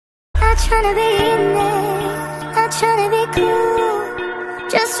Not tryna be in there, not tryna be cool,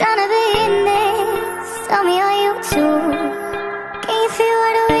 just tryna be in this. Tell me, are you too? Can you feel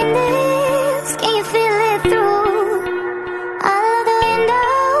where the wind is? Can you feel it through all of the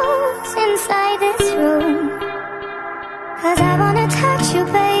windows inside this room? 'Cause I wanna touch you,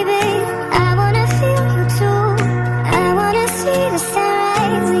 baby, I wanna feel you too. I wanna see the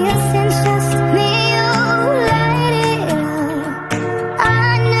sunrise in your sins, just me and you. Light it up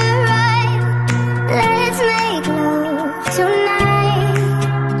on the right, let's make love tonight.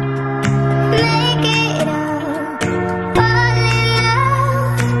 Make it up, fall in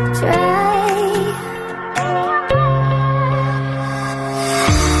love, try.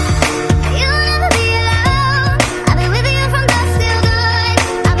 You'll never be alone, I'll be with you from dusk till dawn.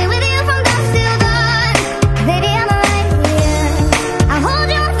 I'll be with you from dusk till dawn. Baby, I'm right here, I'll hold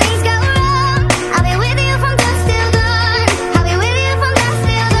you when things go wrong. I'll be with you from dusk till dawn. I'll be with you from dusk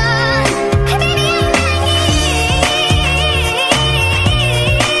till dawn. Hey baby, I'm right here,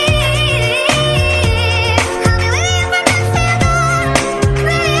 I'll be with you from dusk till dawn.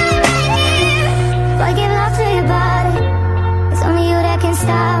 Baby, I'm right here. Boy, give love to your body, it's only you that can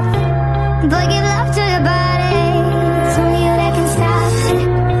stop it. Boy, give love to your body, it's only you that can stop it.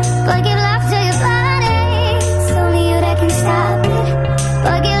 Boy, give love to your body, it's only you that can stop it.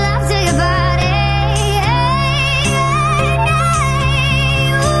 Boy, give love to your body.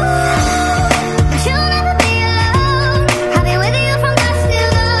 But you'll never be alone, I'll be with you from dusk till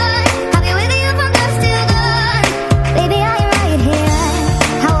dawn. I'll be with you from dusk till dawn. Baby, I'm right here,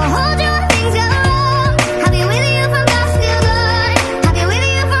 I will hold you when things go wrong. I'll be with you from dusk till dawn. I'll be with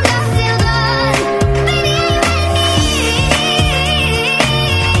you from dusk till dawn. Baby, I'm right here,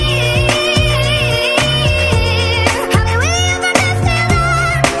 I'll be with you from dusk till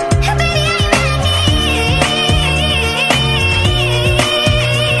dawn. Baby, I'm right here,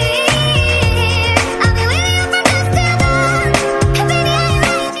 I'll be with you from dusk till dawn. Baby, I'm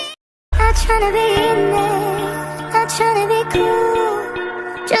right here. Not tryna be in there, not tryna be cool,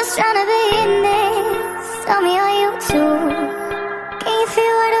 just tryna be in this. Tell me, are you too? Can you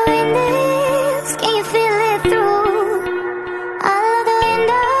feel where the wind is? Can you feel it through all of the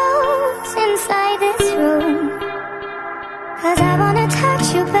windows inside this room? 'Cause I wanna touch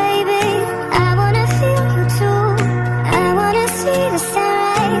you, baby, I wanna feel you too. I wanna see the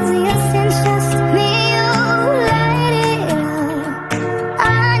sunrise in your sins, just me and you. Light it up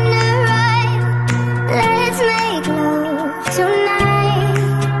on the right, let's make love tonight.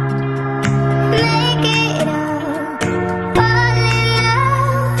 Make it up, fall in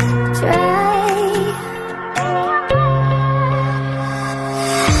love, try.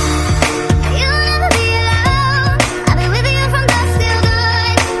 You'll never be alone, I'll be with you from dusk till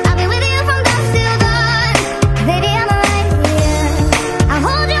dawn. I'll be with you from dusk till dawn. Baby, I'm right here, I'll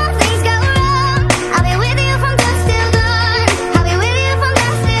hold you when things go wrong. I'll be with you from dusk till dawn. I'll be with you from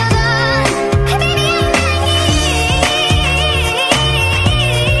dusk till dawn. Hey baby, I'm right here,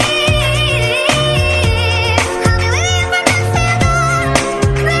 I'll be with you from dusk till dawn.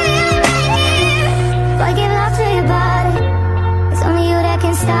 Baby, I'm right here. Boy, give love to your body, it's only you that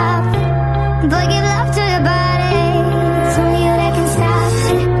can stop it. Boy, give love to your body, it's only you that can stop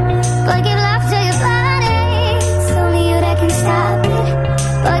it. Boy, give love to your body, it's only you that can stop it.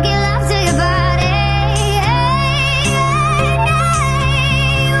 Boy, give love to your body.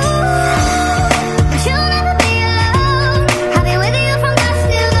 But you'll never be alone, I'll be with you from dusk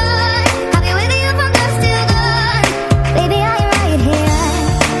till dawn. I'll be with you from dusk till dawn. Baby, I'm right here,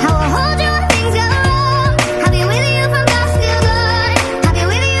 I will hold you when things go wrong. I'll be with you from dusk till dawn. I'll be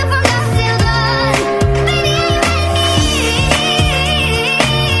with you from dusk till dawn. Baby, I'm right here,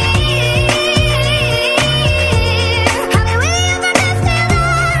 I'll be with you from dusk till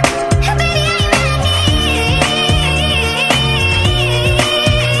dawn. Baby, I'm right here,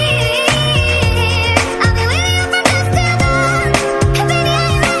 I'll be with you from dusk till dawn. Baby,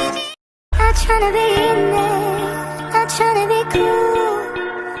 I'm right here. Not tryna be in there, not tryna be cool,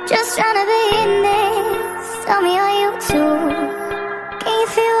 just tryna be in this. Tell me, are you too? Can you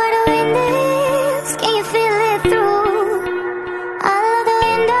feel where the wind is? Can you feel it through all of the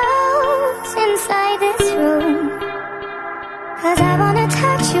windows inside this room? 'Cause I wanna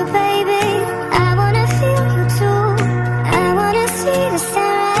touch you, baby, I wanna feel you too. I wanna see the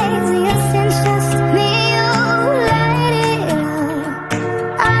sunrise in your sins, just me and you. Light it up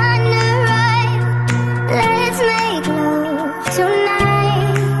on the right, let's make love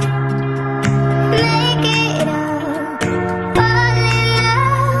tonight. Make it up, fall in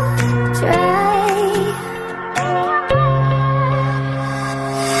love, try.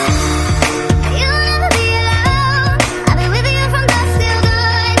 You'll never be alone, I'll be with you from dusk till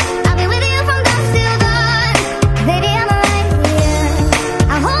dawn. I'll be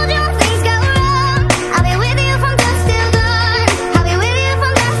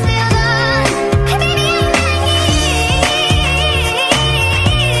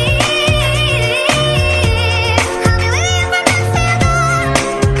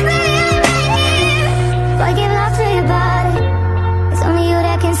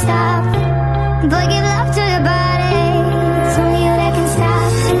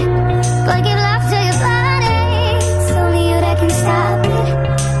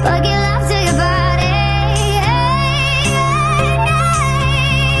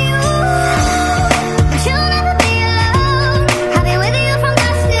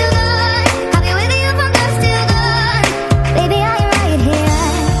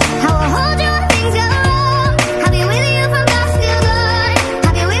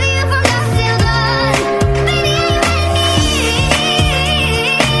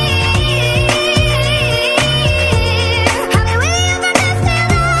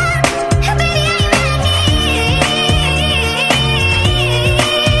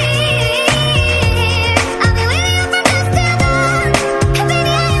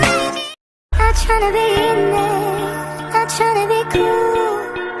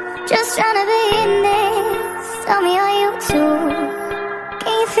cool, just trying to be in this. Tell me, are you too?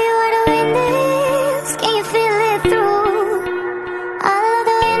 Can you feel where the wind is? Can you feel it through all of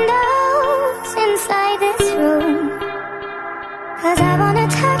the windows inside this room? 'Cause I wanna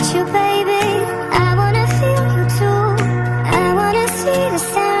touch you, baby, I wanna feel you too. I wanna see the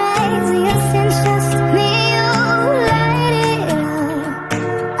sunrise, yes, it's just me and you. Light it up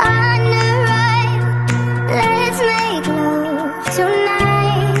on the right, let's make love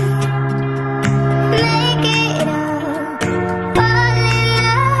tonight. Make it up, fall in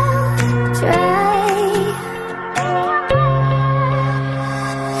love, try.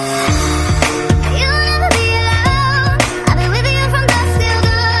 You'll never be alone, I'll be with you from dusk till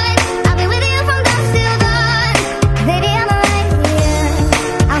dawn. I'll be with you from dusk till dawn. Baby, I'm right here,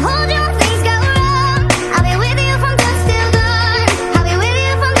 I'll hold you when things go wrong. I'll be with you from dusk till dawn. I'll be with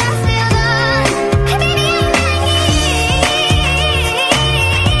you from dusk till dawn. Hey baby, I'm right here,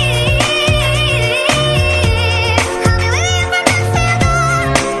 I'll be with you from dusk till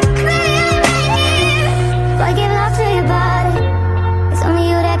dawn. Baby, I'm right here. Boy, give love to your body, it's only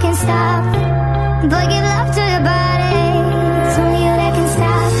you that can stop it. Boy, give love to your body, it's only you that can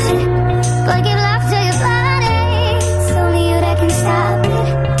stop it. Boy, give love to your body, it's only you that can stop it.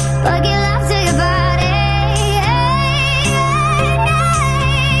 Boy, give love to your body,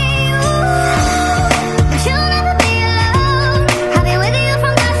 but you'll never be alone. I'll be with you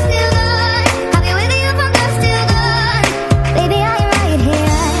from dusk till dawn. I'll be with you from dusk till dawn. Baby, I'm right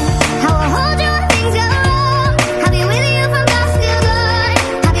here, I will hold you when things go wrong. I'll be with you from dusk till dawn.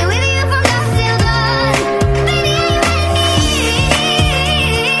 I'll be with you from dusk till dawn. Baby, I'm right here,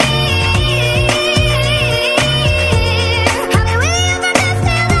 I'll be with you from dusk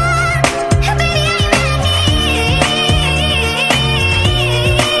till dawn. Baby, I'm right here,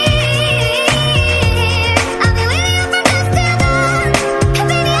 I'll be with you from dusk till dawn.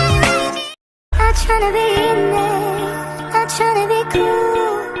 Baby, I'm right here. Not tryna be in there, not tryna be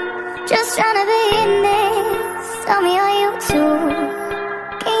cool, just tryna be in this. Tell me, are you too?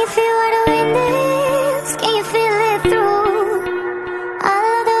 Can you feel where the wind is? Can you feel it through all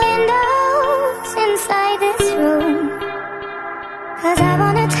of the windows inside this room? 'Cause I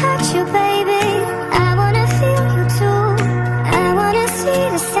wanna touch you, baby, I wanna feel you too. I wanna see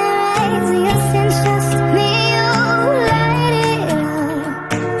the sunrise, yes, it's just me and you. Light it up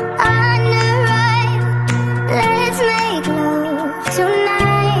on the right, let's make love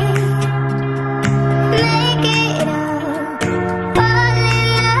tonight. Make it up, fall in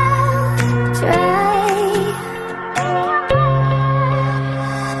love, try.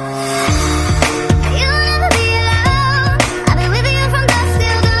 You'll never be alone, I'll be with you from dusk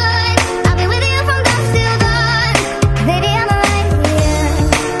till dawn. I'll be with you from dusk till dawn. Baby, I'm right here,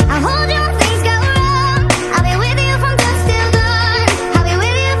 I'll hold you when things go wrong. I'll be with you from dusk till dawn. I'll be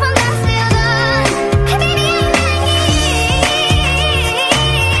with you from dusk till dawn. Hey baby, I'm right here,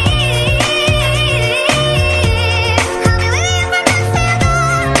 I'll be with you from dusk till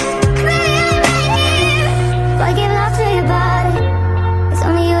dawn. Baby, I'm right here. Boy, give love to your body, it's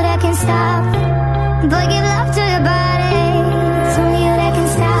only you that can stop it. Boy, give love to your body, it's only you that can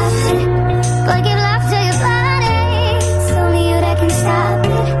stop it. Boy, give love to your body, it's only you that can stop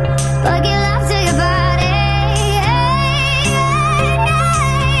it. Boy, give love to your body,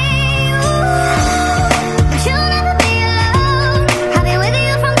 but you'll never be alone. I'll be with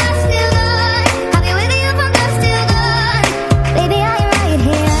you from dusk till dawn. I'll be with you from dusk till dawn. Baby, I'm right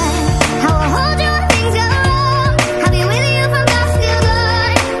here, I will hold you when things go wrong. I'll be with you from dusk till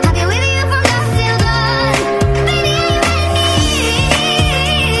dawn. I'll be with you from dusk till dawn. Baby, I'm right here,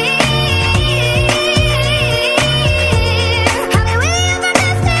 I'll be with you from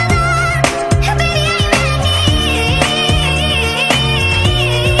dusk till dawn. Baby, I'm right here,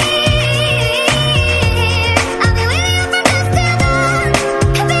 I'll be with you from dusk till dawn.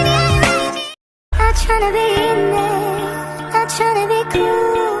 Baby, I'm right here. Not tryna be in there, not tryna be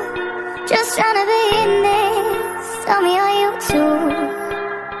cool, just tryna be in this. Tell me, are you too?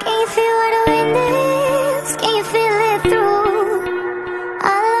 Can you feel where the wind is? Can you feel it through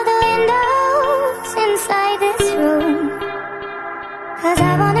all of the windows inside this room? 'Cause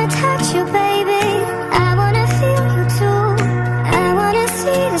I wanna touch you, baby, I wanna feel you too. I wanna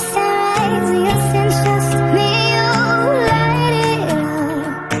see the sunrise, yes, it's just me and you. Light it up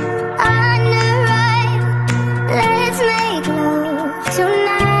on the right, let's make love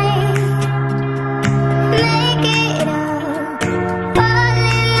tonight. Make it up, fall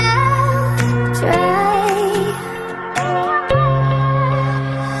in love, try.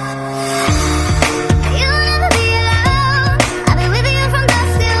 You'll never be alone, I'll be with you from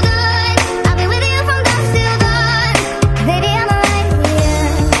dusk till dawn. I'll be with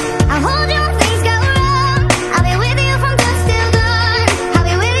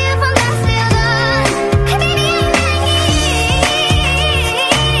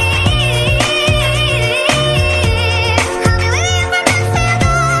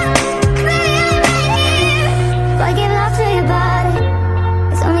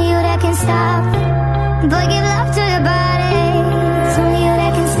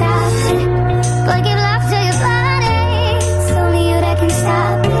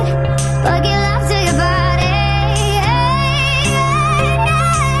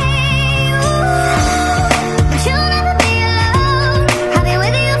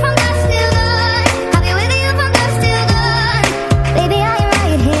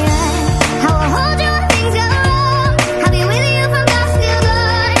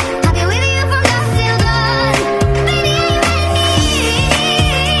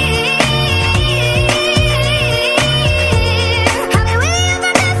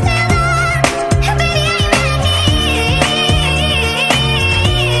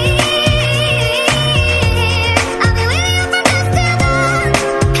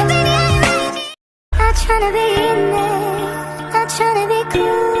tryna be in there, not tryna be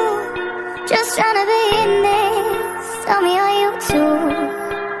cool, just tryna be in this. Tell me, are you too?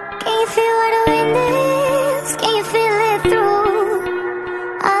 Can you feel where the wind is? Can you feel it through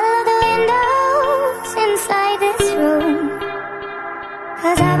all of the windows inside this room?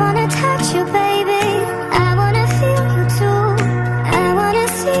 'Cause I wanna touch you, baby, I wanna feel you too. I wanna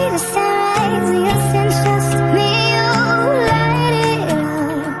see the sunrise, yes, it's just me and you. Light it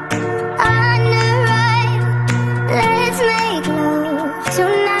up on the right, let's make love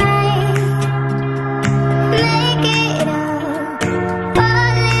tonight. Make it up,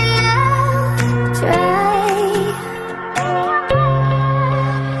 fall in love, try.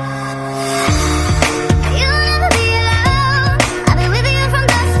 You'll never be alone, I'll be with you from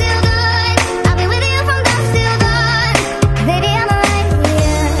dusk till dawn. I'll be with you from dusk till dawn. Baby, I'm right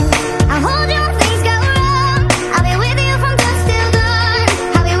here, I'll hold you when things go wrong. I'll be with you from dusk till dawn.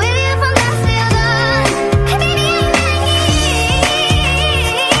 I'll be with you from dusk till dawn. Hey baby, I'm right here,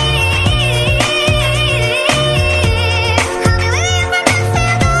 I'll be with you from dusk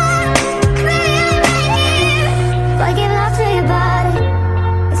till dawn. Baby, I'm right here. Boy, give love to your body,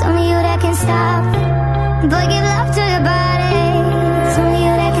 it's only you that can stop it. Boy, give love to your body, it's only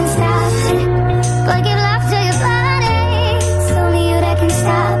you that can stop it. Boy, give love to your body, it's only you that can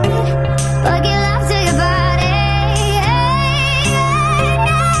stop it. Boy, give love to your body,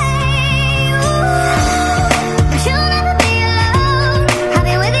 but you'll never be alone. I'll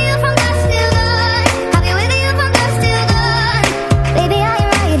be with you from dusk till dawn. I'll be with you from dusk till dawn. Baby, I'm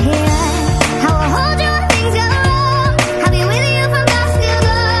right here, I will hold you when things go wrong. I'll be with you from dusk till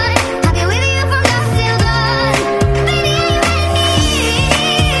dawn. I'll be with you from dusk till dawn. Baby, I'm right here,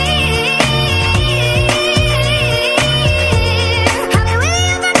 I'll be with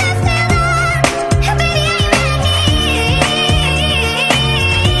you from dusk till dawn. Baby, I'm right here,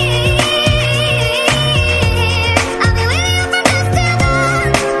 I'll be with you from dusk till dawn.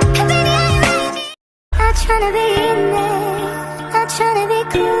 Baby, I'm right here. Not tryna be in there, not tryna be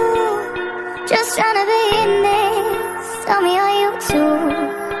cool, just tryna be in this. Tell me, are you too?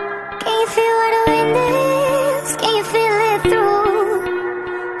 Can you feel where the wind is? Can you feel it through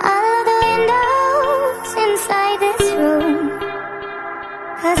all of the windows inside this room?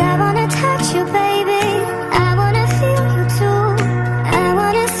 'Cause I wanna touch you, baby, I wanna feel you too. I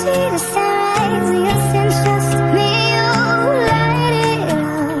wanna see the sunrise, yes, it's just me and you. Light it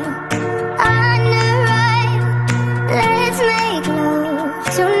up on the right, let's make love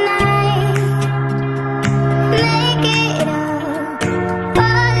tonight. Make it up,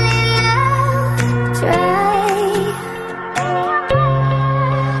 fall in love, try.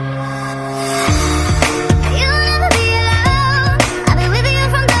 You'll never be alone, I'll be with you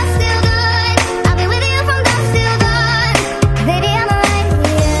from dusk till dawn. I'll be with you from dusk till dawn. Baby, I'm right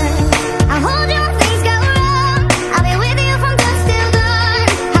here, I'll hold you when things go wrong. I'll be with you from dusk till dawn.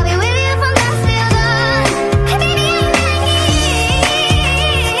 I'll be with you from dusk till dawn. Hey baby, I'm right here,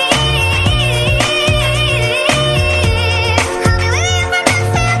 I'll be with you from dusk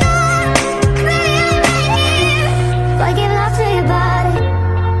till dawn. Baby, I'm right here. Boy, give love to your body,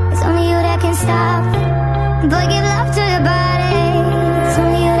 it's only you that can stop it. Boy, give love to your body, it's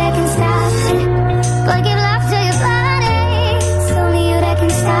only you that can stop it. Boy, give love to your body, it's only you that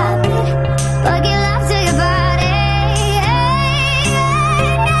can stop it. Boy, give love to your body,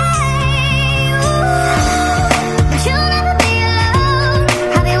 but you'll never be alone.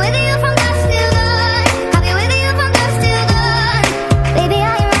 I'll be with you from dusk till dawn. I'll be with you from dusk till dawn. Baby,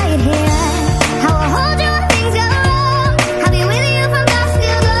 I'm right here, I will hold you when things go wrong. I'll be with you from dusk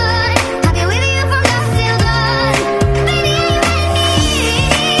till dawn. I'll be with you from dusk till dawn. Baby, I'm right here,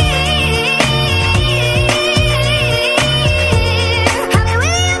 I'll be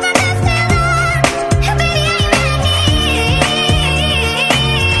with you from dusk till dawn. Baby, I'm right here,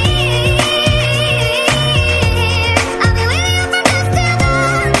 I'll be with you from dusk till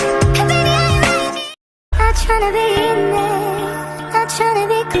dawn. Baby, I'm right here. Not tryna be in there, not tryna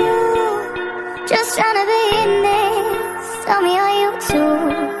be cool, just tryna be in this. Tell me, are you too?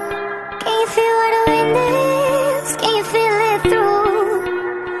 Can you feel where the wind is? Can you feel it through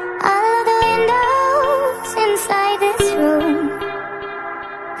all of the windows inside this room?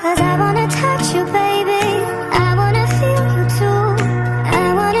 'Cause I wanna touch you, baby, I wanna feel you too. I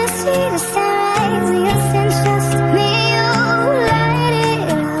wanna see the sunrise, yes, it's just me and you. Light it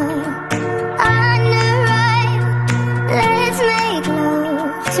up on the right, let's make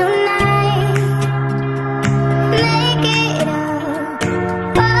love tonight. Make it up,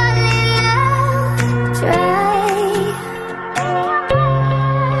 fall in love, try.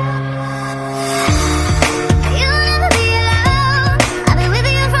 You'll never be alone, I'll be with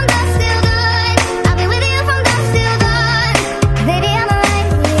you from dusk till dawn. I'll be with you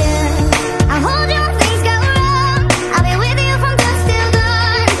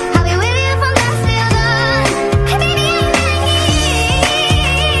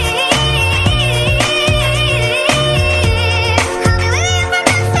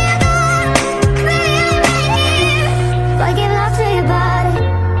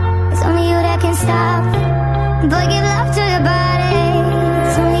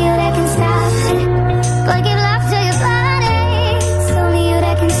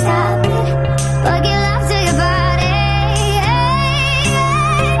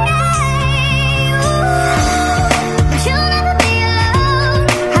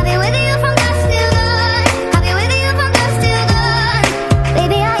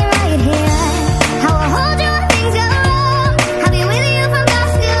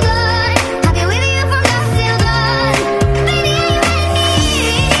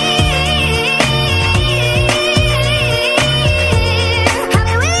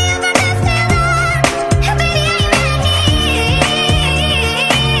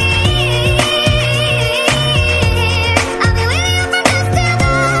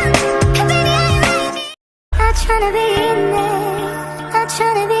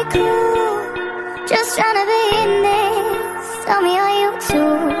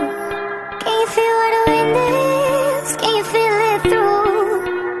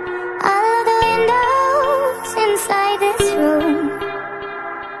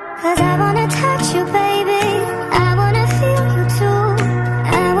 'Cause I wanna touch you, baby. I wanna feel you too.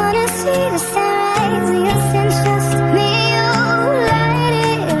 I wanna see the sunrise in your sense, just me, you. Light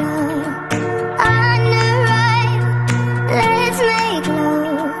it up on the right. Let's make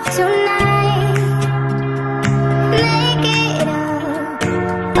love tonight. Make it up,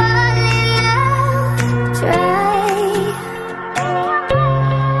 fall in love, try.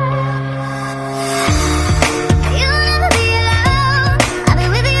 You'll never be alone. I'll be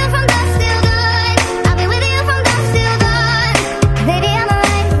with you from dusk till dawn. I'll be with you from dusk till dawn. Baby, I'm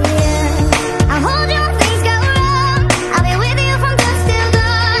right here. I'll hold you when things go wrong. I'll be with you from dusk till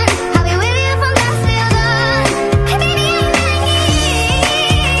dawn. I'll be with you from dusk till dawn. Hey, baby, I'm right here.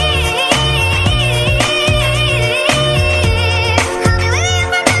 I'll be with you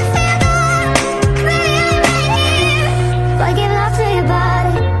from dusk till dawn. Baby, I'm right here. Boy, give love to your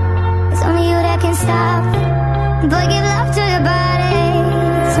body. It's only you that can stop it. Boy, give love to your body.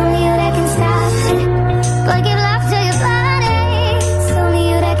 It's only you that can stop it. Boy, give love to your body. It's only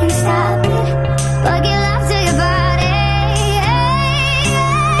you that can stop it. Boy, give love to your body.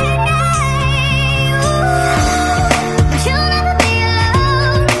 But you'll never be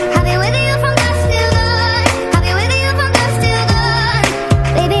alone. I'll be with you from dusk till dawn. I'll be with you from dusk till dawn.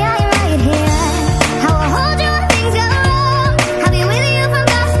 Baby, I'm right here. I will hold you when things go wrong. I'll be with you from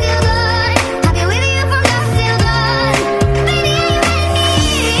dusk till dawn. I'll be with you from dusk till dawn. Baby, I'm right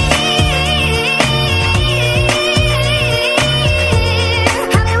here.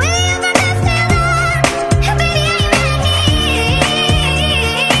 I'll be with you from dusk till dawn. Baby, I'm right here.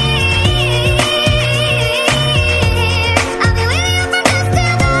 I'll be with you from dusk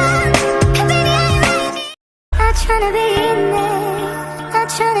till dawn. Baby, I'm right here. Not tryna be in there, not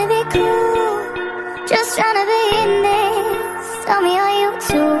tryna be cool, just tryna be in this. Tell me, are you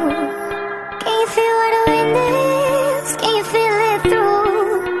too? Can you feel where the wind is? Can you feel it through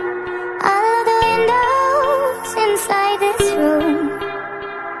all of the windows inside this room?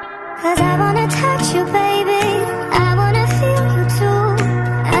 'Cause I wanna touch you, baby. I wanna feel you too.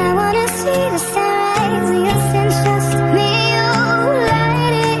 I wanna see the sunrise in your sense, just me, you.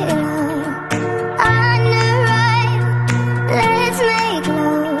 Light it up on the right. Let's make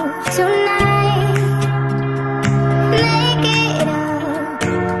love tonight. Make it up,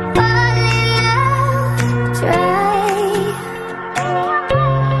 fall in love, try.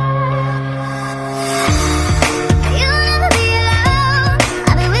 You'll never be alone.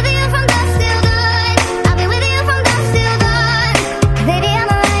 I'll be with you from dusk till dawn. I'll be with you from dusk till dawn. Baby, I'm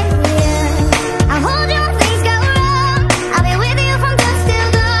right here. I'll hold you when things go wrong. I'll be with you from dusk till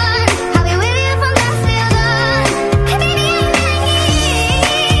dawn. I'll be with you from dusk till dawn. Hey, baby, I'm right here.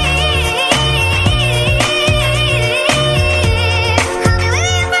 I'll be with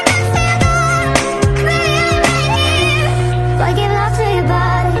you from dusk till dawn. Baby, I'm right here. Boy, give love to your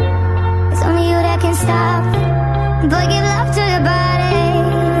body. It's only you that can stop it. Boy, give love to your body.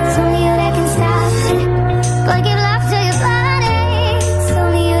 It's only you that can stop it. Boy, give love to your body. It's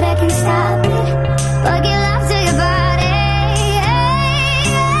only you that can stop it. Boy, give love to your body.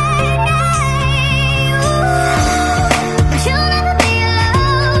 But you'll never be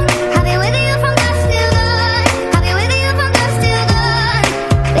alone. I'll be with you from dusk till dawn. I'll be with you from dusk till dawn.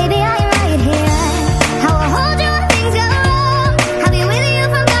 Baby, I'm right here. I will hold you when things go wrong. I'll be with you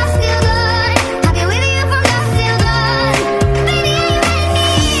from dusk till dawn. I'll be with you from dusk till dawn. Baby, I'm right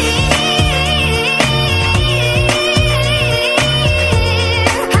here.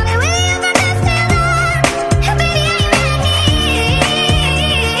 I'll be with you from dusk till dawn. Baby, I'm right here.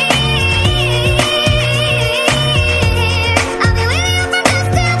 I'll be with you from dusk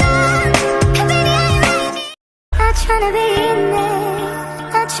till dawn. Baby, I'm right here. Not tryna be in there,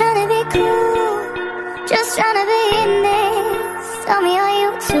 not tryna be cool, just tryna be in this. Tell me, are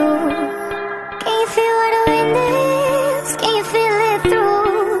you too? Can you feel where the wind is? Can you feel it through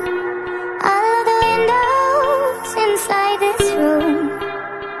all of the windows inside this room?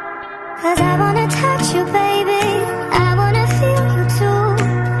 'Cause I wanna touch you, baby. I wanna feel you too.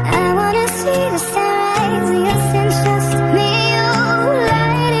 I wanna see the sunrise in your sense, just me, you.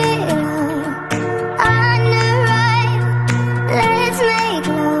 Light it up on the right. Let's make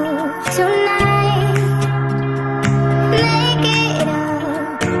love tonight. Make it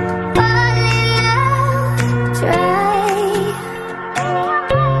up, fall in love, try.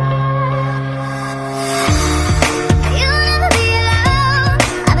 You'll never be alone.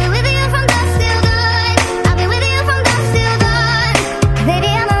 I'll be with you from dusk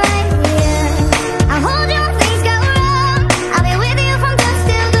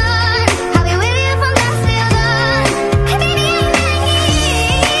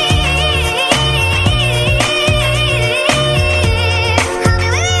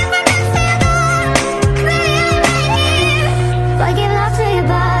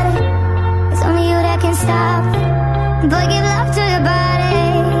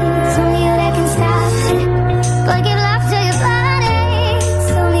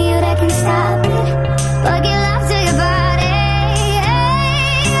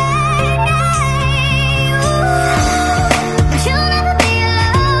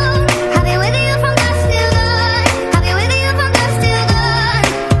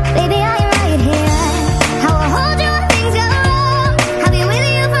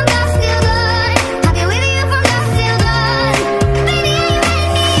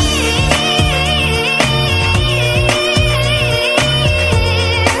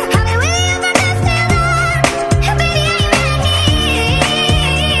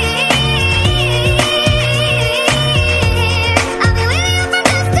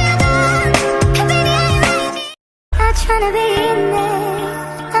tryna be in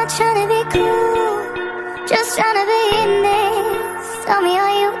there, not tryna be cool, just tryna be in this. Tell me,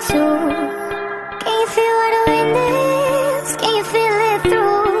 are you too? Can you feel where the wind is? Can you feel it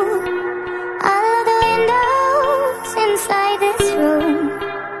through all of the windows inside this room?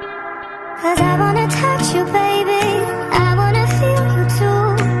 'Cause I wanna touch you, baby, I wanna feel you too.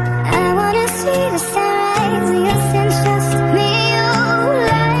 I wanna see the sunrise and your sins, just me and you.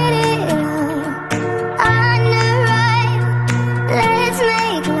 Light it up on the right, let's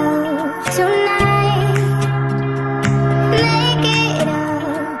make love tonight. Make it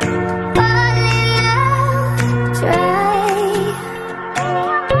up, fall in love, try.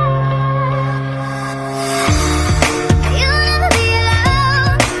 You'll never be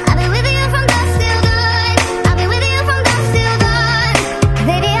alone, I'll be with you from dusk till dawn. I'll be with you from dusk till dawn.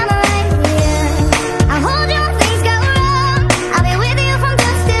 Baby, I'm right here, I'll hold you when things go wrong. I'll be with you from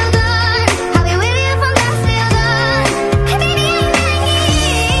dusk till dawn. I'll be with you from dusk till dawn. Hey baby, I'm right here,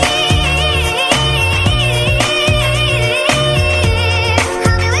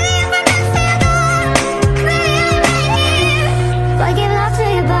 I'll be with you from dusk till dawn. Baby, I'm right here. Boy, give love to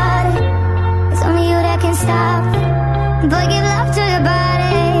your body, it's only you that can stop it. Boy, give love to your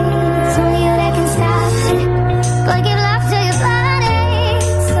body, it's only you that can stop it. Boy, give love to your body,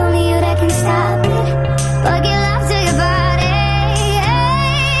 it's only you that can stop it. Boy, give love to your body,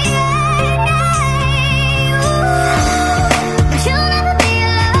 but you'll never be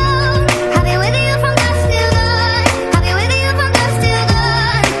alone. I'll be with you from dusk till dawn. I'll be with you from dusk till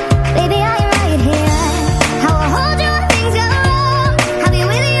dawn. Baby, I'm right here, I will hold you when things go wrong. I'll be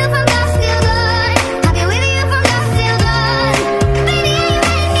with you from dusk till dawn. I'll be with you from dusk till dawn. Baby, I'm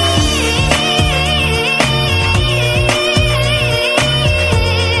right here,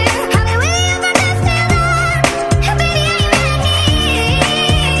 I'll be with you from dusk till dawn. Baby, I'm right here,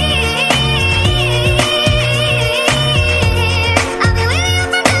 I'll be with you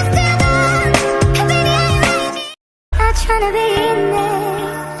from dusk till dawn. Baby, I'm right here. Not tryna be in there,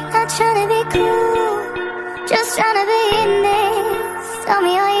 not tryna be cool, just tryna be in this. Tell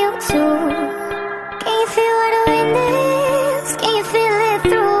me, are you too? Can you feel where the wind is? Can you feel it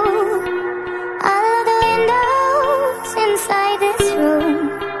through all of the windows inside this room?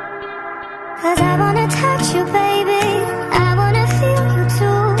 'Cause I wanna touch you, baby, I wanna feel you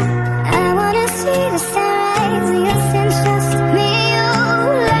too. I wanna see the sunrise and your sins, just me and you.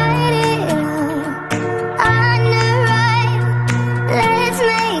 Light it up on the right, let's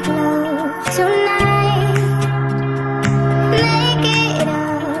make love tonight. Make it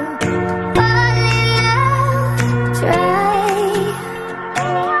up, fall in love, try.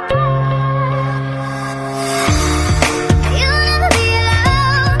 You'll never be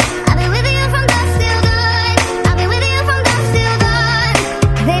alone, I'll be with you from dusk till dawn. I'll be with you from dusk till dawn.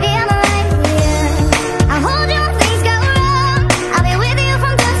 Baby, I'm right here, I'll hold you when things go wrong. I'll be with you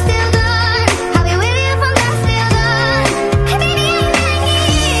from dusk till dawn. I'll be with you from dusk till dawn. Hey baby, I'm right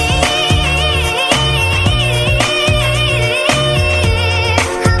here,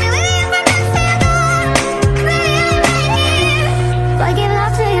 I'll be with you from dusk till dawn. Baby, I'm right here. Boy, give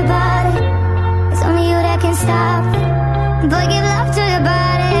love to your body, it's only you that can stop it. Boy, give love to your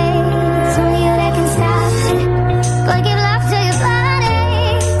body, it's only you that can stop it. Boy, give love to your body,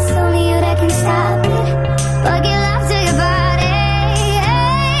 it's only you that can stop it. Boy, give love to your body,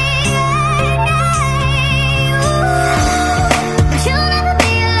 but you'll never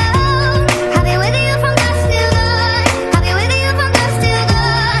be alone. I'll be with you from dusk till dawn. I'll be with you from dusk till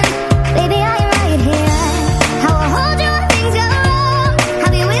dawn. Baby, I'm right here, I will hold you when things go wrong.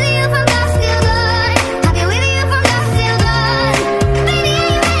 I'll be with you from dusk till dawn. I'll be with you from dusk till dawn. Baby,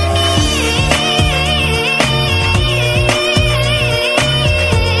 I'm right here,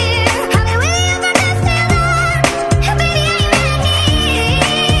 I'll be with you from dusk till dawn. Baby, I'm right here,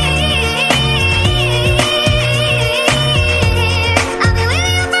 I'll be with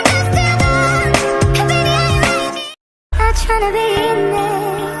you from dusk till dawn. Baby, I'm right here. Not tryna be in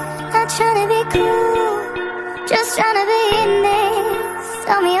there, not tryna be cool, just tryna be in this.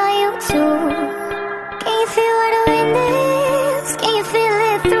 Tell me, are you too? Can you feel where the wind is? Can you feel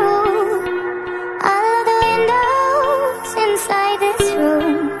it through all of the windows inside this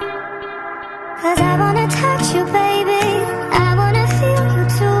room? 'Cause I wanna touch you, baby, I wanna feel you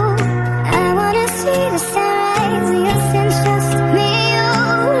too. I wanna see the sunrise and your sins, just me and you.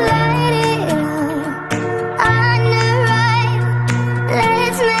 Light it up on the right,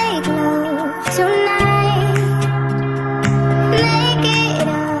 let's make love tonight. Make it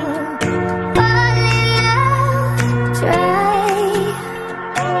up, fall in love, try.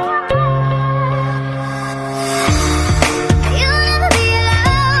 You'll never be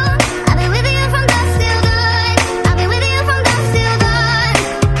alone, I'll be with you from dusk till dawn.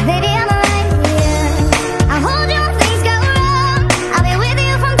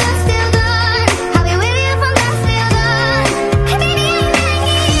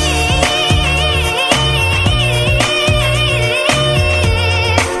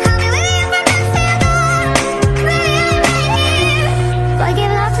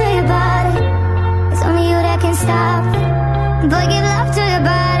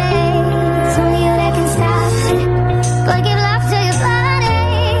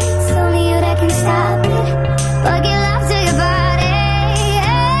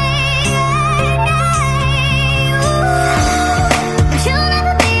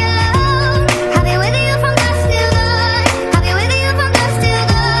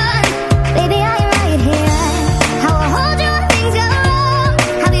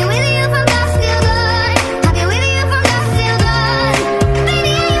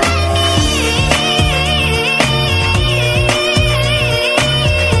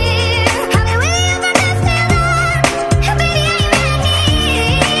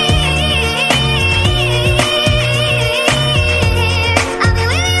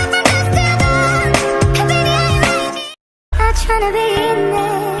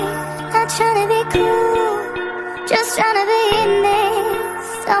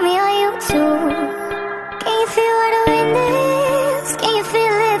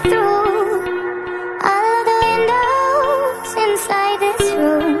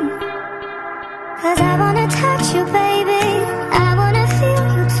 'Cause I wanna touch you, baby. I wanna feel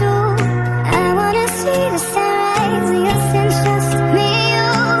you too. I wanna see the sunrise in your sins, just me and you.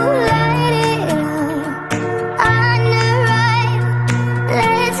 Light it up on the right.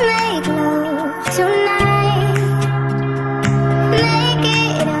 Let's make love tonight. Make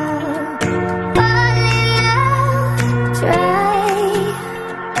it up, fall in love, try.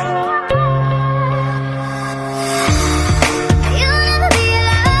 You'll never be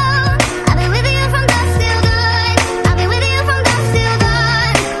alone. I'll be with you from dusk till dawn. I'll be with you from dusk till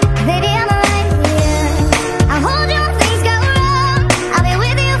dawn. Baby, I'm right here. I'll hold you when things go wrong. I'll be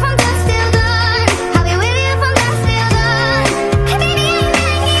with you from dusk till dawn. I'll be with you from dusk till dawn. Hey, baby, I'm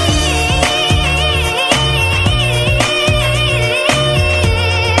right here.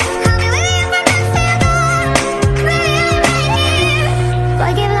 I'll be with you from dusk till dawn. Baby, I'm right here.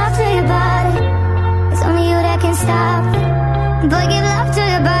 Boy, give love to your body. It's only you that can stop it. Boy, give love to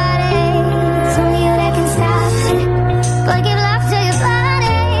your body. It's only you that can stop it. Boy, give love to your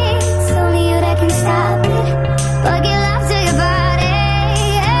body. It's only you that can stop it. Boy, give love to your body.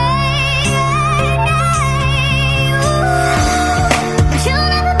 But you'll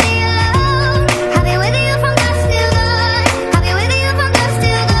never be alone. I'll be with you from dusk till dawn. I'll be with you from dusk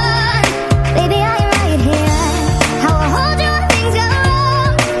till dawn. Baby, I'm right here. I will hold you when things go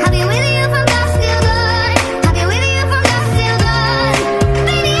wrong. I'll be with you from dusk till dawn. I'll be with you from dusk till dawn.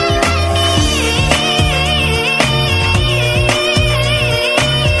 Baby, I'm right here.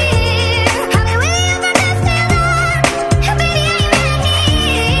 I'll be with you from dusk till dawn. Baby, I'm right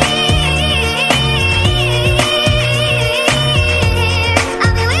here.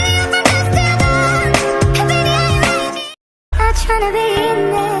 I'll be with you from dusk till dawn. Baby, I'm right here. Not tryna be in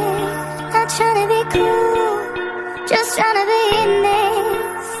there, not tryna be cool, just tryna be in there.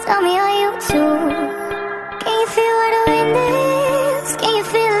 Tell me, are you too? Can you feel where the wind is? Can you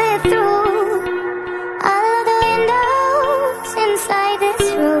feel it through all of the windows inside this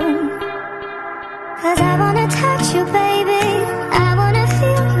room? 'Cause I wanna touch you, baby. I wanna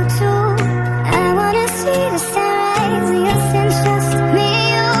feel you too. I wanna see the sunrise in your sins, just me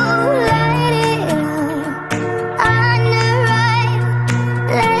and you. Light it up on the right.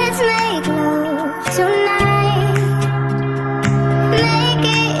 Let's make love tonight. Make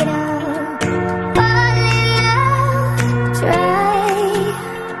it up, fall in love, try.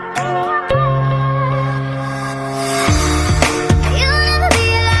 You'll never be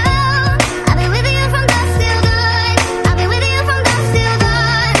alone. I'll be with you from dusk till dawn. I'll be with you from dusk till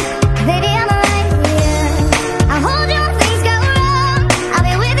dawn. Baby, I'm right here. I'll hold you when things go wrong. I'll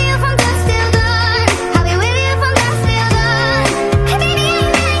be with you from dusk till dawn. I'll be with you from dusk till dawn. Hey, baby, I'm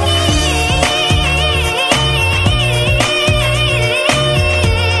right here.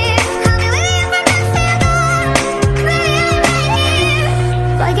 I'll be with you from dusk till dawn. Baby, I'm right here.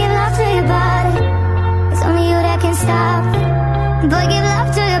 Boy, give love to your body. It's only you that can stop it. Boy, give love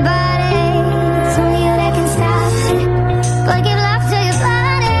to your body. It's only you that can stop it. Boy, give love to your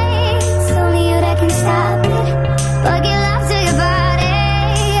body. It's only you that can stop it. Boy, give love to your body.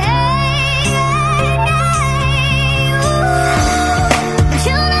 But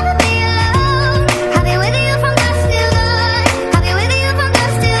you'll never be alone. I'll be with you from dusk till dawn. I'll be with you from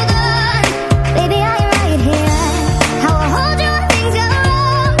dusk till dawn. Baby, I'm right here. I will hold you when things go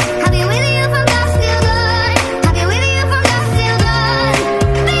wrong. I'll be with you from dusk till dawn. I'll be with you from dusk till dawn.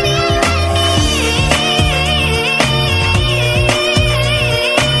 Baby, I'm right here.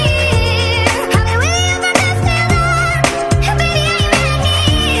 I'll be with you from dusk till dawn. Baby, I'm right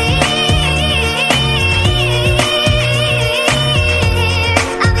here.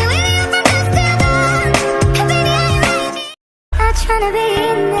 I'll be with you from dusk till dawn. Baby, I'm right here. Not tryna be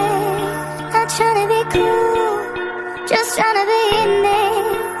in there, not tryna be cool, just tryna be in there.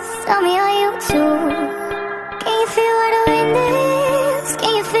 Tell me, are you too? Can you feel where the wind is?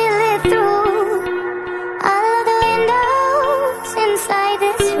 Can you feel it through all of the windows inside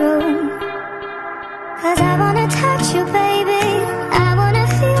this room? 'Cause I wanna touch you, baby. I wanna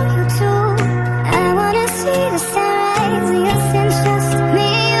feel you too. I wanna see the sunrise in your sins, just me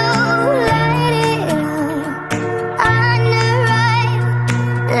and you. Light it up on the right.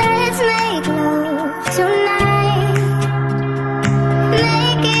 Let's make love tonight.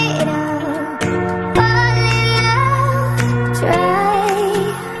 Make it up, fall in love, try.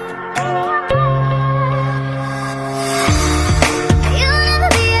 You'll never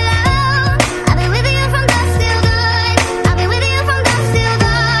be alone. I'll be with you from dusk till dawn. I'll be with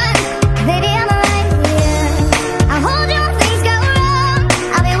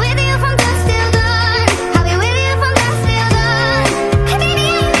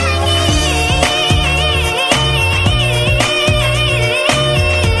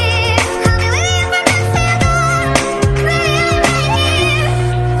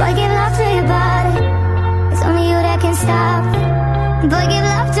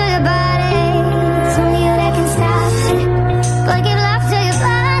love to your body. It's only you that can stop it. Boy, give love to your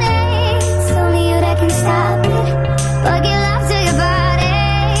body. It's only you that can stop it. Boy, give love to your body.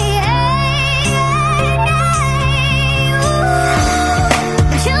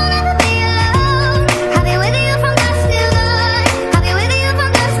 But you'll never be alone. I'll be with you from dusk till dawn. I'll be with you from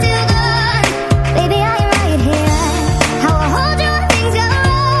dusk till dawn. Baby, I'm right here. I will hold you when things go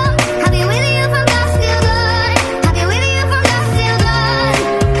wrong. I'll be with you from dusk till dawn. I'll be with you from dusk till dawn.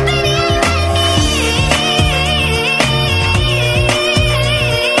 Baby, I'm right here.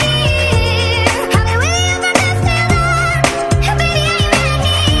 I'll be with you from dusk till dawn. Baby, I'm right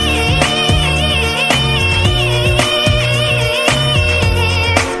here.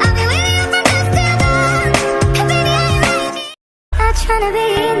 I'll be with you from dusk till dawn. Baby, I'm right here. Not tryna be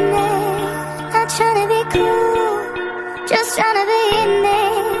in there, not tryna be cool, just tryna be in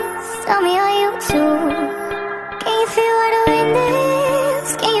this. Tell me, are you too? Can you feel where the wind is?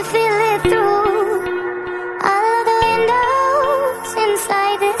 Can you feel it through all of the windows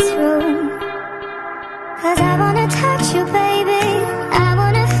inside this room? 'Cause I wanna touch you, baby, I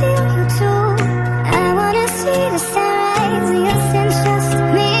wanna feel you too. I wanna see the sunrise in your sins, just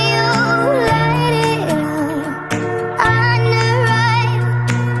me and you. Light it up on the right.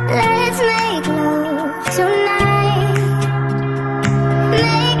 Let's make love tonight.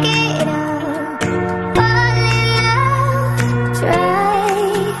 Make it up, fall in love, try.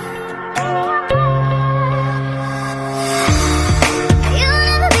 You'll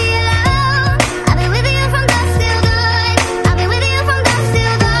never be alone. I'll be with you from dusk till dawn. I'll be with you from dusk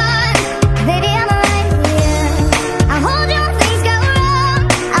till dawn. Baby, I'm right here. I'll hold you when things go wrong.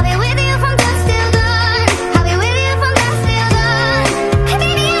 I'll be with you from dusk till dawn. I'll be with you from dusk till dawn. Hey,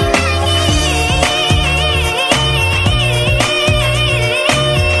 baby, I'm right here.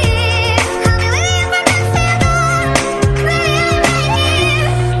 I'll be with you from dusk till dawn. Baby, I'm right here.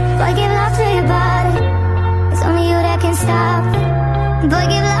 Boy, give love to your body. It's only you that can stop it. Boy,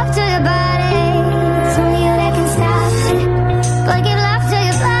 give love to your body. It's only you that can stop it. Boy, give love to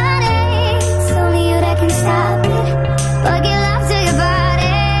your body. It's only you that can stop it. Boy, give love to your body.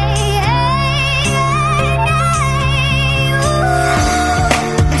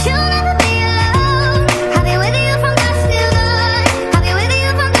 But you'll never be alone. I'll be with you from dusk till dawn. I'll be with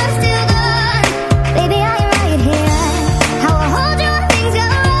you from dusk till dawn. Baby, I'm right here. I will hold you when things go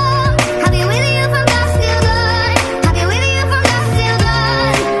wrong. I'll be with you from dusk till dawn. I'll be with you from dusk till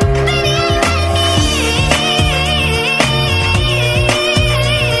dawn.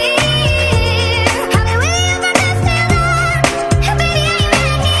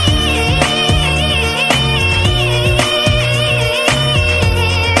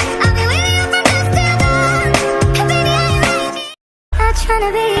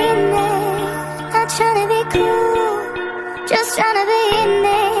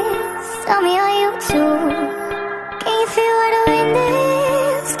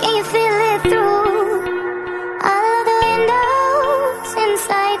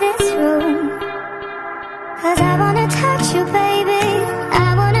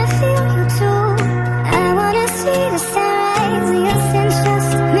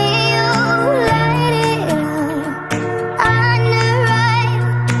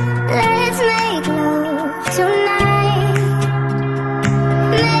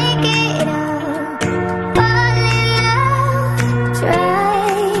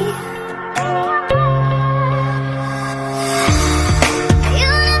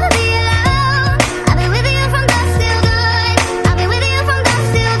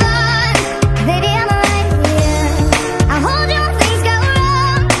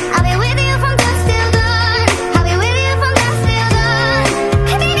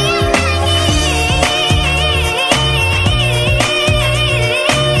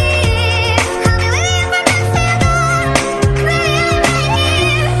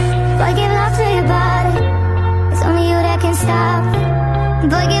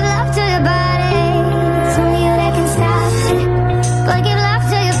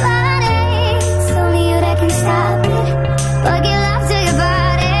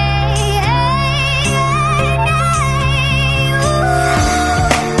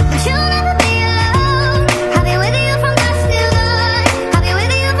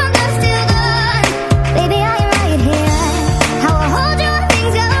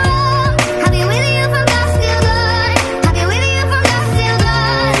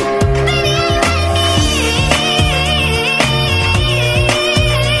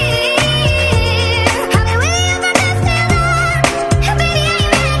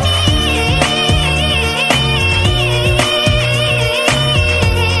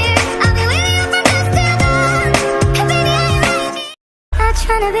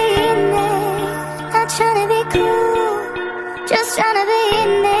 tryna be in there, not tryna be cool, just tryna be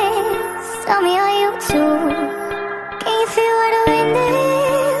in this. Tell me, are you too? Can you feel where the wind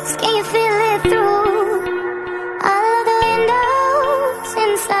is? Can you feel it through all of the windows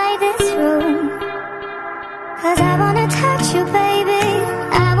inside this room? 'Cause I wanna touch you, baby,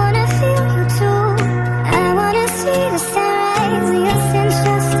 I wanna feel you too. I wanna see the sunrise, yes, it's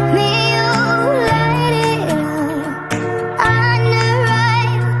just me and you. Light it up on the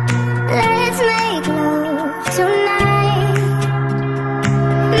right, let's make love tonight.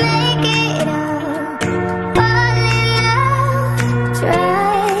 Make it up, fall in love,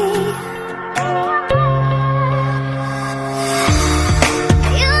 try.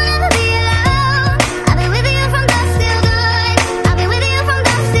 You'll never be alone, I'll be with you from dusk till dawn. I'll be with you from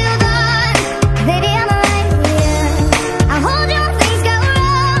dusk till dawn. Baby, I'm right here, I'll hold you when things go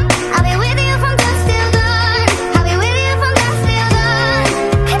wrong. I'll be with you from dusk till dawn. I'll be with you from dusk till dawn.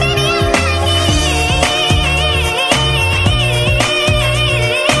 Hey baby, I'm right here,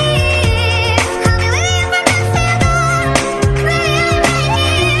 I'll be with you from dusk till dawn. Baby, I'm right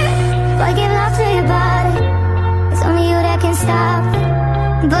here. Boy, give love to your body, it's only you that can stop it.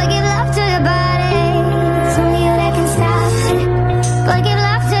 Boy, give love to your body, it's only you that can stop it. Boy, give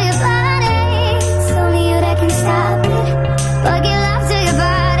love to your body, it's only you that can stop it. Boy, give love to your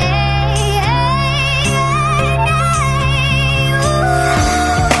body,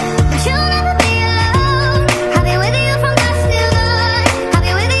 but you'll never be alone. I'll be with you from dusk till dawn. I'll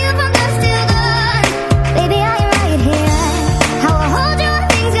be with you from dusk till dawn. Baby, I'm right here, I will hold you when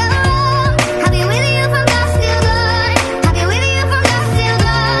things go wrong. I'll be with you from dusk till dawn. I'll be with you from dusk till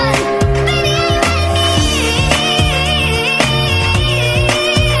dawn. Baby, I'm right here,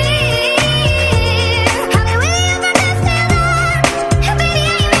 I'll be with you from dusk till dawn. Baby,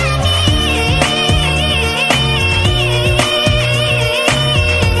 I'm right here,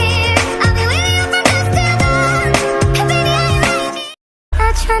 I'll be with you from dusk till dawn. Baby, I'm right here.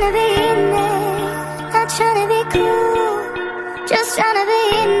 Not tryna be in there, not tryna be cool, just tryna be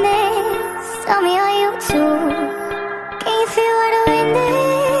in this. Tell me, are you too? Can you feel where the wind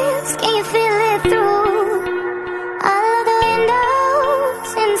is? Can you feel it through all of the windows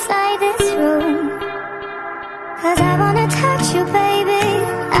inside this room? 'Cause I wanna touch you, baby,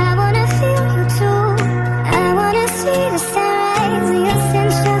 I wanna feel you too. I wanna see the sunrise, yes,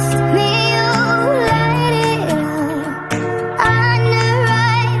 it's just me and you. Light it up on the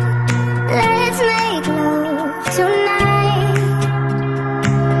right, let's make love tonight.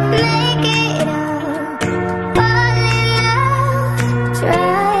 Make it up, fall in love,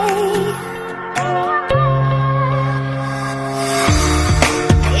 try.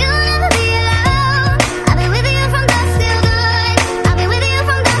 You'll never be alone, I'll be with you from dusk till dawn. I'll be with you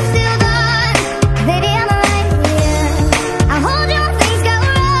from dusk till dawn. Baby, I'm right here, I'll hold you when things go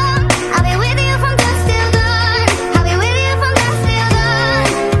wrong. I'll be with you from dusk till dawn. I'll be with you from dusk till dawn.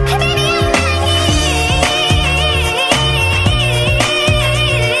 Hey baby, I'm right here,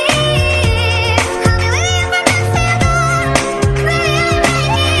 I'll be with you from dusk till dawn. Baby, I'm right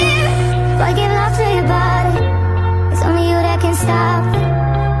here. Boy, give love to your body, it's only you that can stop it.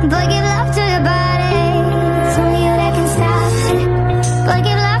 Boy, give love to your body, it's only you that can stop it. Boy,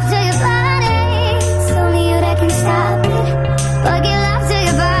 give love to your body, it's only you that can stop it. Boy, give love to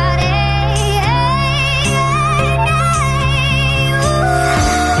your body,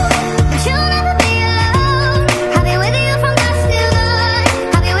 but you'll never be alone. I'll be with you from dusk till dawn.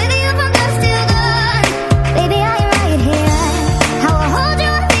 I'll be with you from dusk till dawn. Baby, I'm right here, I will hold you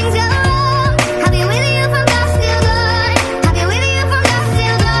when things go wrong. I'll be with you from dusk till dawn. I'll be with you from dusk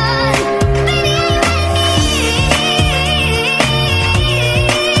till dawn. Baby, I'm right here,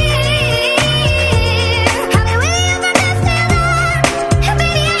 I'll be with you from dusk till dawn.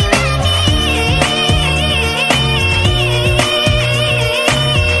 Baby, I'm right here,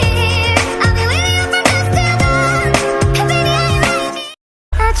 I'll be with you from dusk till dawn. Baby, I'm right here.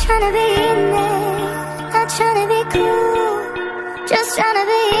 Not tryna be in there, not tryna be cool, just tryna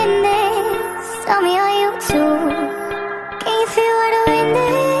be in this. Tell me, are you too? Can you feel where the wind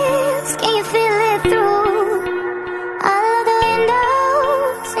is? Can you feel it through all of the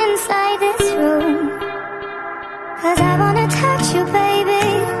windows inside this room? 'Cause I wanna touch you, baby,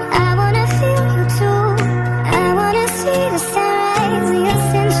 I wanna feel you too. I wanna see the sunrise, yes,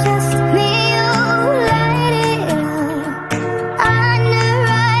 it's just me and you. Light it up on the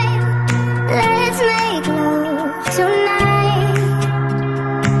right, let's make love tonight.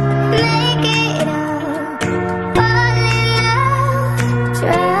 Make it up.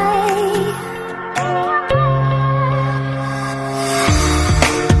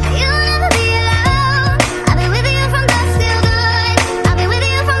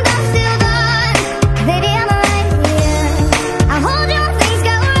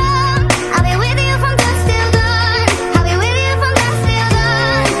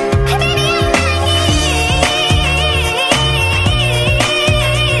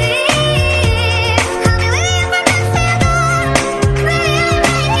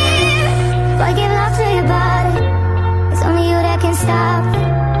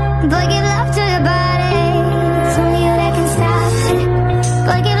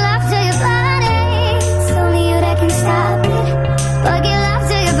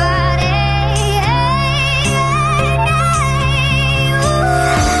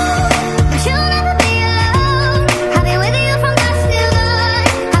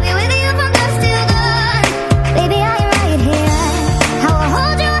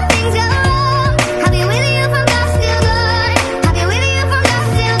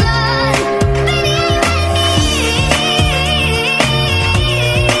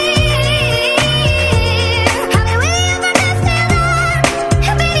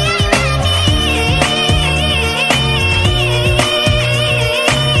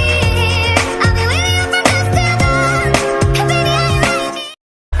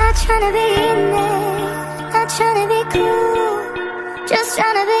 tryna be in there, not tryna be cool, just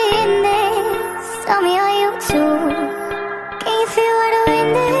tryna be in this. Tell me, are you too? Can you feel where the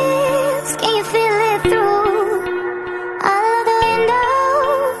wind is? Can you feel it through all of the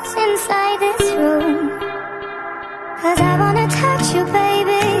windows inside this room? 'Cause I wanna touch you,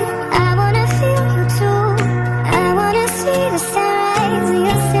 baby, I wanna feel you too. I wanna see the sunrise and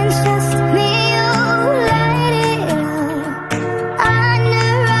your sins, just me and you. Light it up on the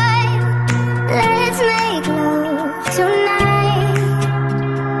right, let's make love tonight.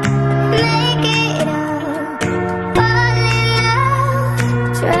 Make it up, fall in love,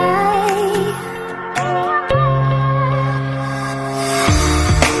 try.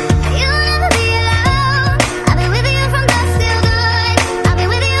 You'll never be alone, I'll be with you from dusk till dawn. I'll be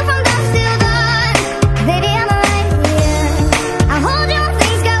with you from dusk till dawn. Baby, I'm right here, I'll hold you when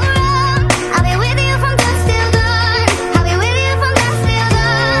things go wrong. I'll be with you from dusk till dawn. I'll be with you from dusk till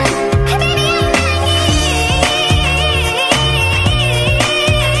dawn. Hey baby, I'm right here,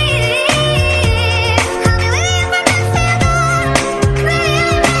 I'll be with you from dusk till dawn. Baby,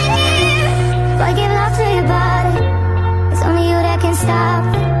 I'm right here. Boy, give love to your body, it's only you that can stop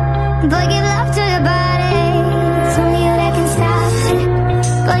it. Boy, give love to your body, it's only you that can stop it.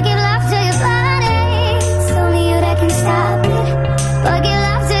 Boy, give love to your body, it's only you that can stop it. Boy, give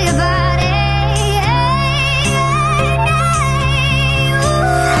love to your body.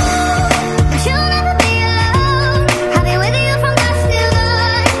 But you'll never be alone, I'll be with you from dusk till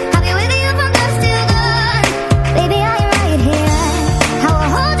dawn. I'll be with you from dusk till dawn. Baby, I'm right here, I will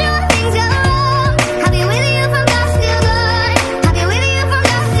hold you when things go wrong. I'll be with you from dusk till dawn. I'll be with you from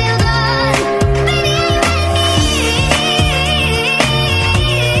dusk till dawn. Baby, I'm right here,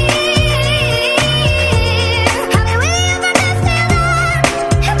 I'll be with you from dusk till dawn.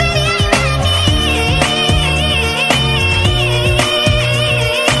 Baby, I'm right here,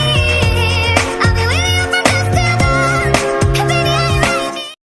 I'll be with you from dusk till dawn. Baby, I'm right here.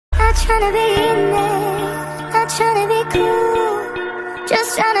 Not tryna be in there, not tryna be cool, just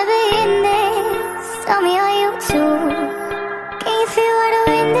tryna be in this. Tell me, are you too? Can you feel where the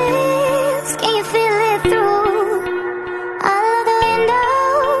wind is? Can you feel it through all of the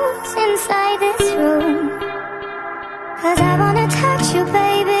windows inside this room? 'Cause I wanna touch you,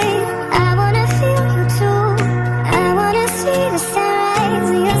 baby, I wanna feel you too. I wanna see the sunrise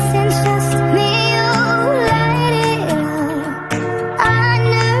and your sins, just me and you. Light it up on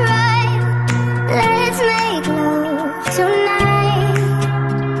the right, let's make love tonight.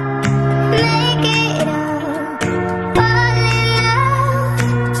 Make it up, fall in love,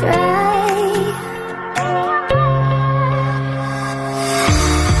 try.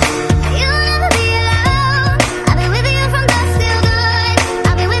 You'll never be alone, I'll be with you from dusk till dawn.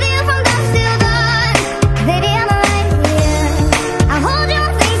 I'll be with you from dusk till dawn. Baby, I'm right here, I'll hold you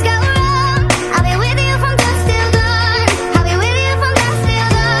when things go wrong. I'll be with you from dusk till dawn. I'll be with you from dusk till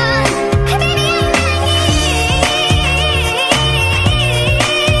dawn. Hey baby, I'm right here,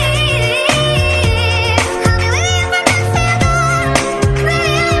 I'll be with you from dusk till dawn.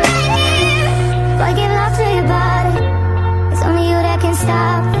 Baby, I'm right here. Boy, give love to your body, it's only you that can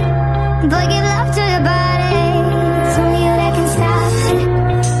stop it. Boy, give love to your body, it's only you that can stop it.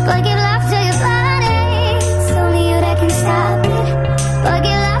 Boy, give love to your body, it's only you that can stop it. Boy,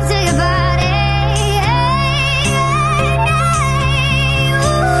 give love to your body.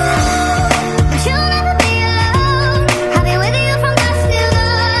 But you'll never be alone, I'll be with you from dusk till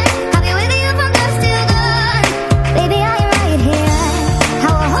dawn. I'll be with you from dusk till dawn. Baby, I'm right here, I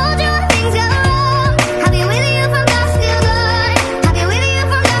will hold you when things go wrong. I'll be with you from dusk till dawn. I'll be with you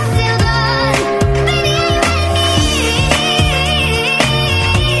from dusk till dawn. Baby, I'm right here,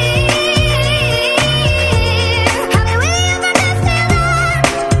 I'll be with you from dusk till dawn.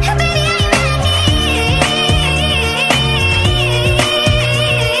 Baby, I'm right here,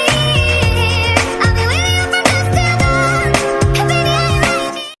 I'll be with you from dusk till dawn. Baby, I'm right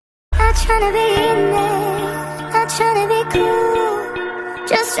here. Not tryna be in there, not tryna be cool,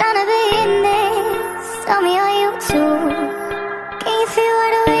 just tryna be in this. Tell me, are you too? Can you feel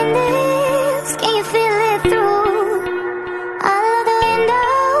where the wind is? Can you feel it through all of the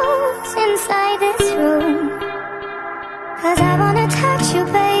windows inside this room? 'Cause I wanna touch you,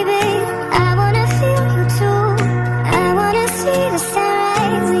 baby, I wanna feel you too. I wanna see the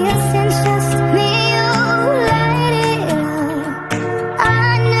sunrise and your sins, just me and you. Light it up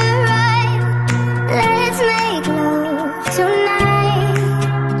on the right, let's make love tonight.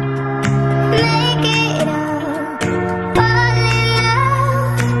 Make it up, fall in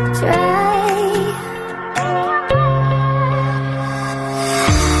love, try.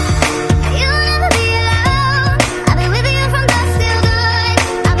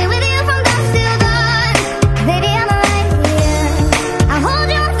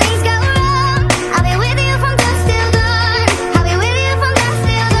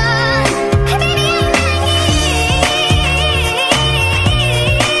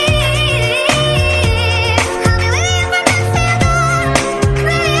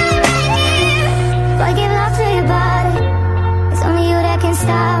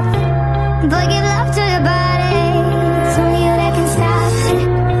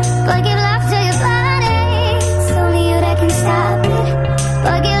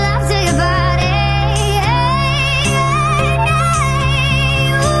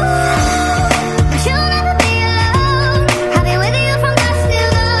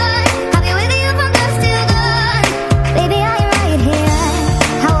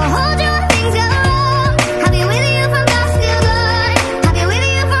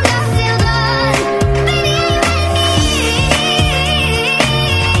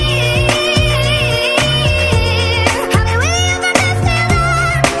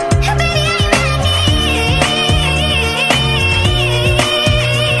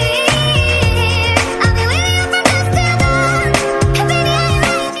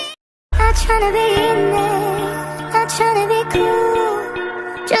 tryna be in there, not tryna be cool,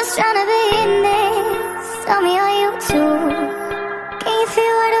 just tryna be in this. Tell me, are you too? Can you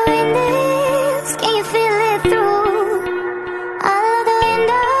feel where the wind is? Can you feel it through all of the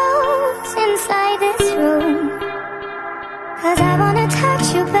windows inside this room? 'Cause I wanna touch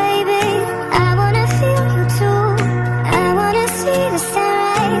you, baby, I wanna feel you too. I wanna see the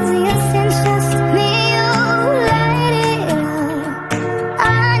sunrise in your sins, just me and you. Light it up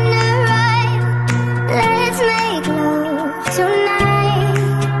on the right, let's make love tonight.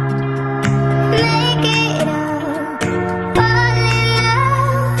 Make it up, fall in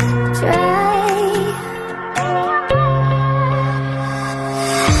love, try.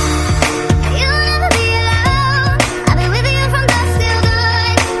 You'll never be alone, I'll be with you from dusk till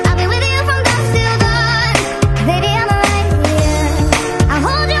dawn. I'll be with you from dusk till dawn. Baby, I'm right here, I'll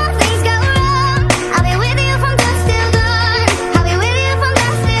hold you when things go wrong. I'll be with you from dusk till dawn. I'll be with you from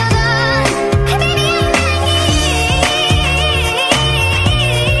dusk till dawn. Hey baby, I'm right here,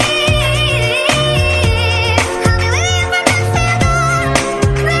 I'll be with you from dusk till dawn.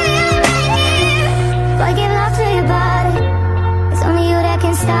 Baby, I'm right here. Boy, give love to your body, it's only you that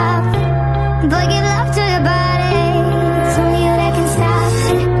can stop it. Boy, give love to your body, it's only you that can stop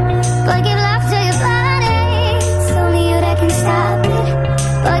it. Boy, give love to your body, it's only you that can stop it.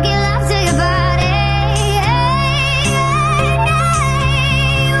 Boy, give love to your body.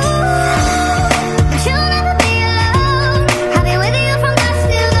 But you'll never be alone, I'll be with you from dusk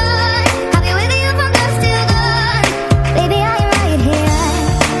till dawn. I'll be with you from dusk till dawn. Baby, I'm right here,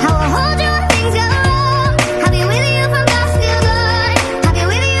 I will hold you when things go wrong. I'll be with you from dusk till dawn. I'll be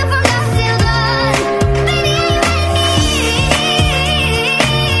with you from dusk till dawn. Baby, I'm right here,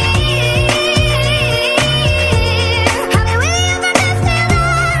 I'll be with you from dusk till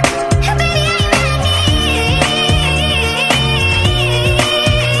dawn. Baby, I'm right here,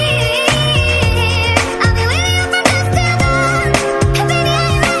 I'll be with you from dusk till dawn. Baby,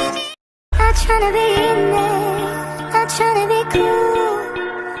 I'm right here. Not tryna be in there, not tryna be cool,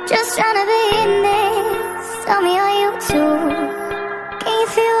 just tryna be in this. Tell me, are you too? Can you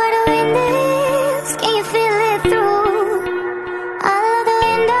feel where the wind is? Can you feel it through all of the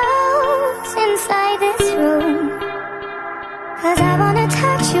windows inside this room? 'Cause I wanna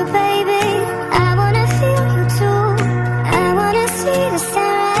touch you, baby, I wanna feel you too. I wanna see the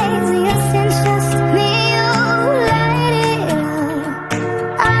sunrise in your sins, just me and you. Light it up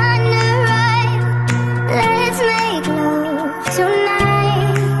on the right, let's make love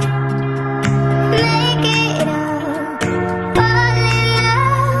tonight. Make it up, fall in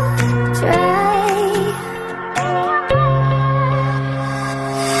love, try.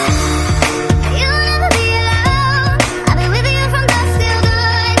 You'll never be alone, I'll be with you from dusk till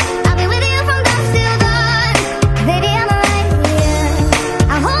dawn. I'll be with you from dusk till dawn. Baby, I'm right here,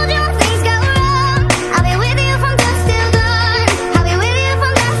 I'll hold you when things go wrong. I'll be with you from dusk till dawn. I'll be with you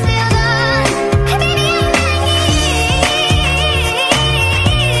from dusk till dawn. Hey baby, I'm right here,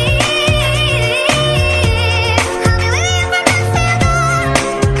 I'll be with you from dusk till dawn.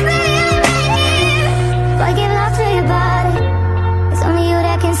 Baby, I'm right here. Boy, give love to your body, it's only you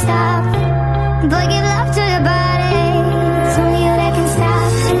that can stop it. Boy, give love to your body, it's only you that can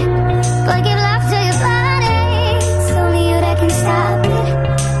stop it. Boy, give love to your body, it's only you that can stop it.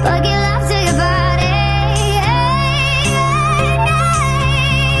 Boy, give love to your body.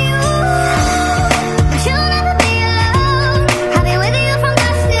 But you'll never be alone, I'll be with you from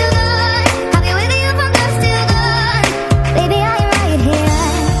dusk till dawn. I'll be with you from dusk till dawn. Baby, I'm right here,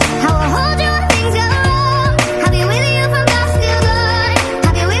 I will hold you when things go wrong. I'll be with you from dusk till dawn.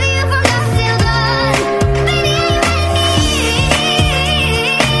 I'll be with you from dusk till dawn. Baby, I'm right here,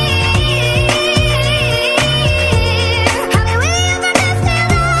 I'll be with you from dusk till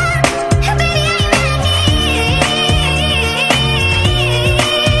dawn. Baby, I'm right here,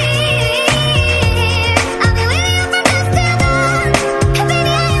 I'll be with you from dusk till dawn. Baby,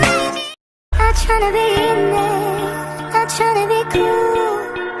 I'm right here. Not tryna be in there, not tryna be cool,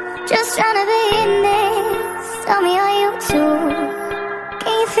 just tryna be in this. Tell me, are you too?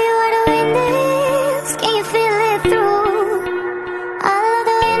 Can you feel where the wind is? Can you feel it through all of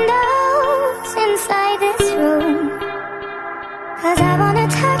the windows inside this room? 'Cause I wanna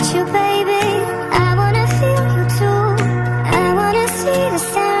touch you, baby,